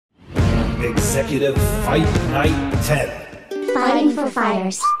Executive Fight Night 10. Fighting for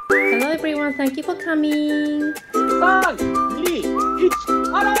Fighters. Hello everyone, thank you for coming. 3、2、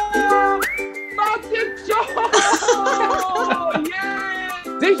1、あらーバッティクショーイエ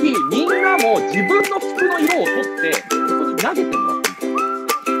ーイぜひみんなも自分の服の色を取ってここに投げてもらっていいで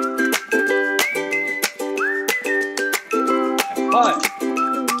すか。はい。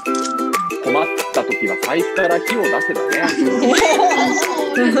困った時は財布から火を出せばね。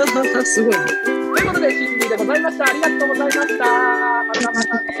すごいね。ということで、シンディでございました。ありがとうございました。またま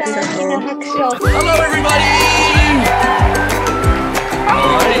たね。拍手を。Hello everybody!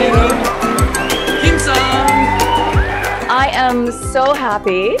 How are you? Kim-san! I am so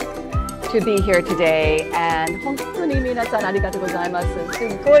happy to be here today and 本当に皆さんありがとうございます。す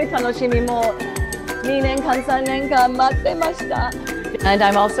っごい楽しみも2年間3年間待ってました。And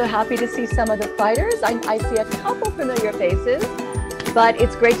I'm also happy to see some of the fighters. I see a couple familiar faces, but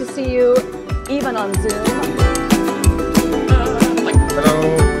it's great to see you even on Zoom. Hello.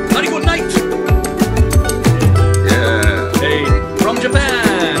 Very good night. Yeah. Hey, from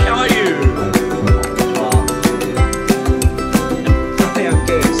Japan. How are you?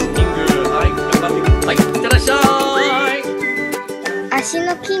 Hi. いってらっしゃい。足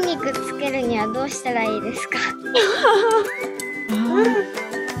の筋肉つけるにはどうしたらいいですか？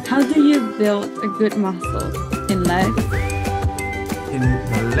 How do you build a good muscle in life? In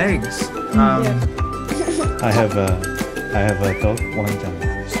the legs. I have a dog, Wanda.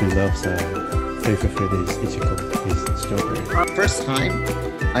 She loves favorite food is ichigo, is strawberry. First time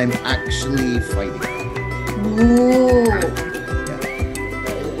I'm actually fighting. Ooh.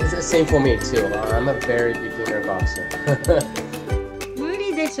 It's the same for me too. I'm a very beginner boxer. 無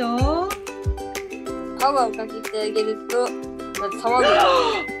理でしょ？泡をかけてあげると騒ぐ。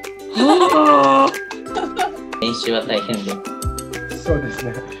練習は大変で。そうです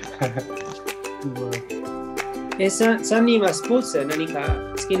ね。3人はスポーツ何か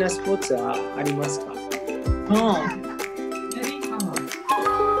好きなスポーツはありますか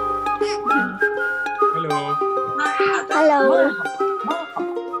？Hello.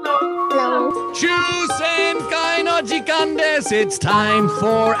 Chusenkai no jikan desu. It's time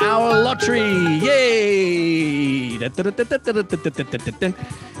for our lottery. Yay! は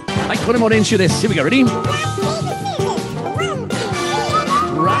い、これも練習です。Here we go. Ready?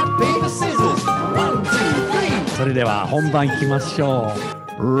 Rock, paper, scissors. 1, 2, 3. それでは本番いきましょ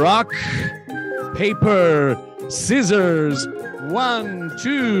う。Rock, paper, scissors. 1,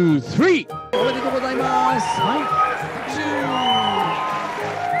 2, 3. おめでとうございます。はい。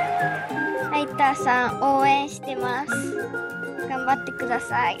ファイターさん応援してます。頑張ってくだ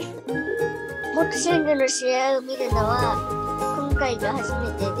さい。ボクシングの試合を見るのは今回が初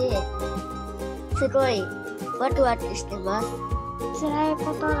めてですごいワクワクしてます。辛い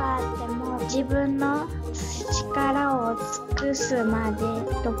ことがあっても自分の力を尽くすまで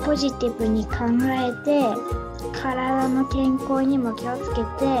ポジティブに考えて体の健康にも気をつけて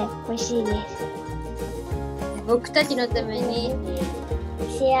ほしいです。僕たちのために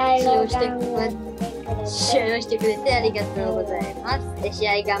試合をしてくれてありがとうございます。で、試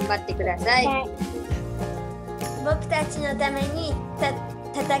合頑張ってください。僕たちのために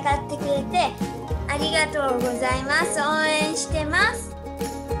戦ってくれてありがとうございます。応援してます。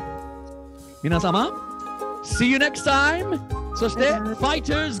皆様、See you next time! そして、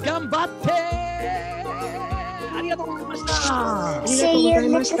Fighters 頑張ってありがとうございました。 See you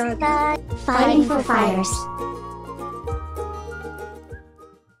next time. Fighting for Fighters.